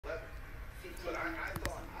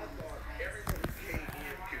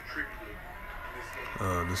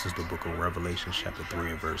This is the book of Revelation, chapter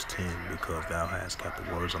 3 and verse 10. Because thou hast kept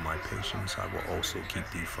the words of my patience, I will also keep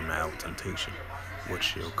thee from the hour of temptation, which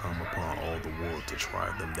shall come upon all the world to try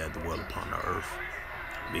them that dwell upon the earth.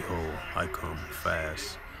 Behold, I come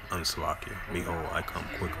fast, Unslakia. Behold, I come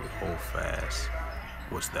quickly, hold fast,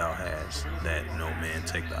 which thou hast, that no man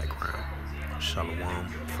take thy crown. Shalom.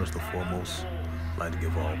 First and foremost, I'd like to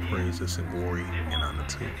give all praises and glory and honor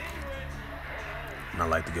to. And I'd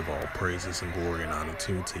like to give all praises and glory and honor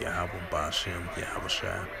to Yahweh, Ba'ashem, Yahweh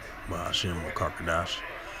Shai, Ba'ashem, Makarkadash.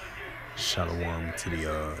 Shalom to the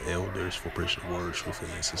elders for preaching the word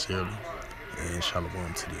truthfully and sincerely. And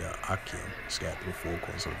shalom to the Akim, scattered through the four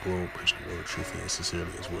corners of the globe, preaching the word truthfully and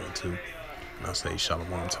sincerely as well too. And I say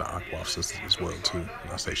shalom to the Akwaf sisters as well too.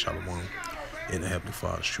 And I say shalom. And the Heavenly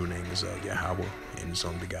Father's true name is Yahweh, and His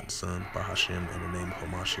only begotten Son, Bahashem, in the name of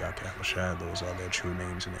Hamashiach Yahushua. Those are their true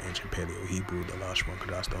names in the ancient Paleo-Hebrew, the Lashman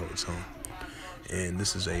Kadas, the Holy Tongue. And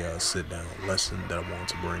this is a sit-down lesson that I want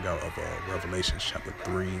to bring out of Revelation chapter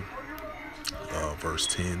 3, verse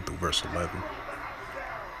 10 through verse 11.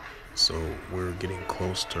 So we're getting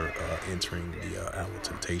close to entering the hour of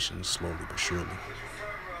temptation, slowly but surely.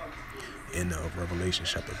 In Revelation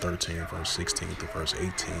chapter 13, verse 16 through verse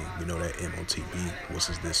 18, we know that MOTB, which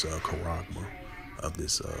is this charagma of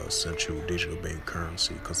this central digital bank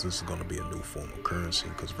currency, because this is going to be a new form of currency,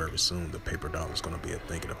 because very soon the paper dollar is going to be a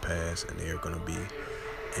thing of the past, and they're going to be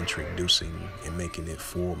introducing and making it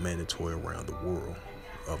full mandatory around the world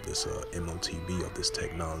of this MOTB, of this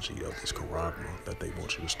technology, of this charagma that they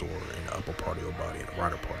want you to store in the upper part of your body and the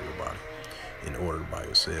right part of your body in order to buy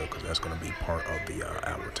or sell, because that's going to be part of the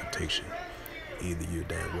hour of temptation. Either you're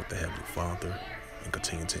down with the Heavenly Father and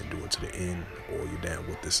continue to endure to the end, or you're down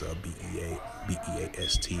with this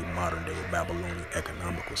BEAST, modern day Babylonian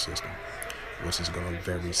economical system, which is going to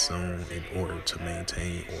very soon, in order to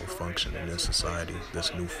maintain or function in this society,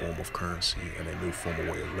 this new form of currency and a new form of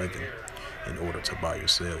way of living, in order to buy or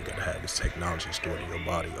sell, you got to have this technology stored in your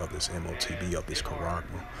body of this MOTB, of this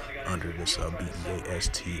charagma, under this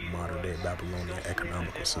BEAST, modern day Babylonian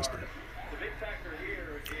economical system.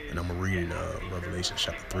 And I'm going to read Revelation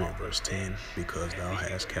chapter 3 and verse 10. Because thou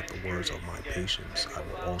hast kept the words of my patience, I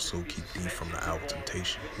will also keep thee from the hour of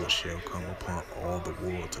temptation, which shall come upon all the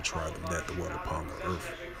world to try them that dwell upon the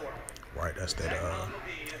earth. Right, that's that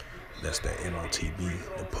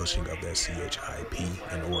MOTB, the pushing of that CHIP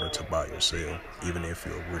in order to buy or sell, even if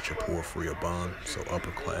you're rich or poor, free or bond, so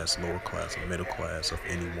upper class, lower class, or middle class of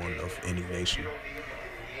anyone, of any nation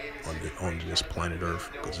on this planet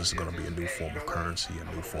Earth, because this is going to be a new form of currency,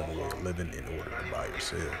 a new form of way of living in order to buy or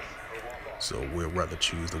sell. So we'll rather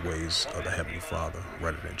choose the ways of the Heavenly Father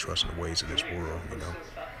rather than trusting the ways of this world, you know.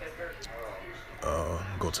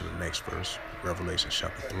 Go to the next verse, Revelation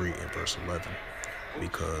chapter 3 and verse 11,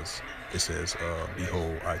 because it says,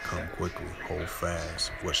 behold, I come quickly, hold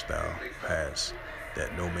fast, which thou hast,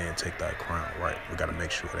 that no man take thy crown. Right, we got to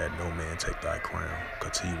make sure that no man take thy crown.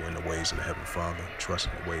 Continue in the ways of the Heavenly Father, trust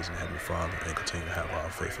in the ways of the Heavenly Father, and continue to have our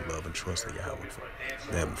faith and love and trust in Yahweh,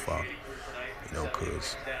 the Heavenly Father. You know,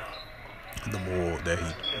 because the more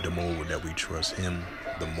that we trust Him,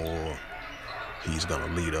 the more He's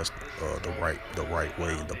gonna lead us the right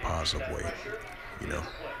way, the positive way. You know.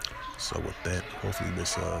 So with that, hopefully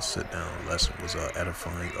this sit-down lesson was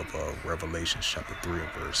edifying of Revelation chapter 3 and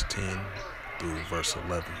verse 10 through verse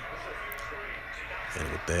 11.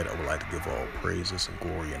 And with that, I would like to give all praises and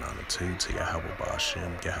glory and honor to Yahweh,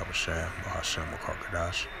 Ba'ashem, Yahweh Shai, Ba'ashem,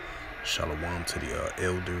 Makarkadash. Shalom to the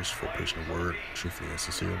elders for preaching the word truthfully and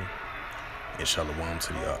sincerely. And shalom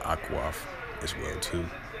to the Akwaf as well too.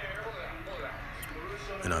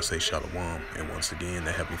 And I say shalom, and once again,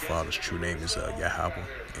 the Heavenly Father's true name is Yahweh,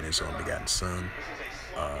 and His only begotten Son,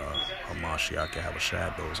 Hamashiach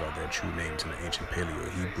Yahushua. Those are their true names in the ancient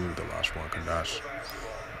Paleo-Hebrew, the Lashwan Kadash,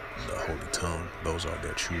 the Holy Tongue. Those are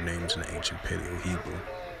their true names in the ancient Paleo-Hebrew,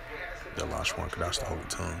 the Lashwan Kadash, the Holy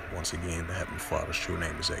Tongue. Once again, the Heavenly Father's true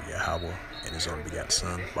name is Yahweh, and His only begotten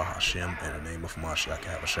Son, Bahashem, in the name of Hamashiach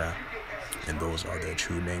Yahushua. And those are their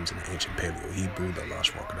true names in the ancient Paleo-Hebrew, the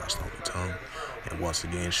Lashwan Kadash, the Holy Tongue. And once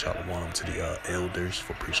again, shalom to the elders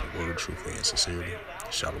for preaching the word truthfully and sincerely.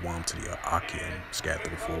 Shalom to the Akim, scattered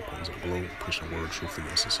through the four corners of the globe, preaching the word truthfully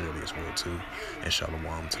and sincerely as well too. And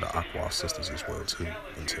shalom to the Akwaf sisters as well too.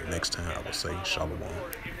 Until next time, I will say shalom.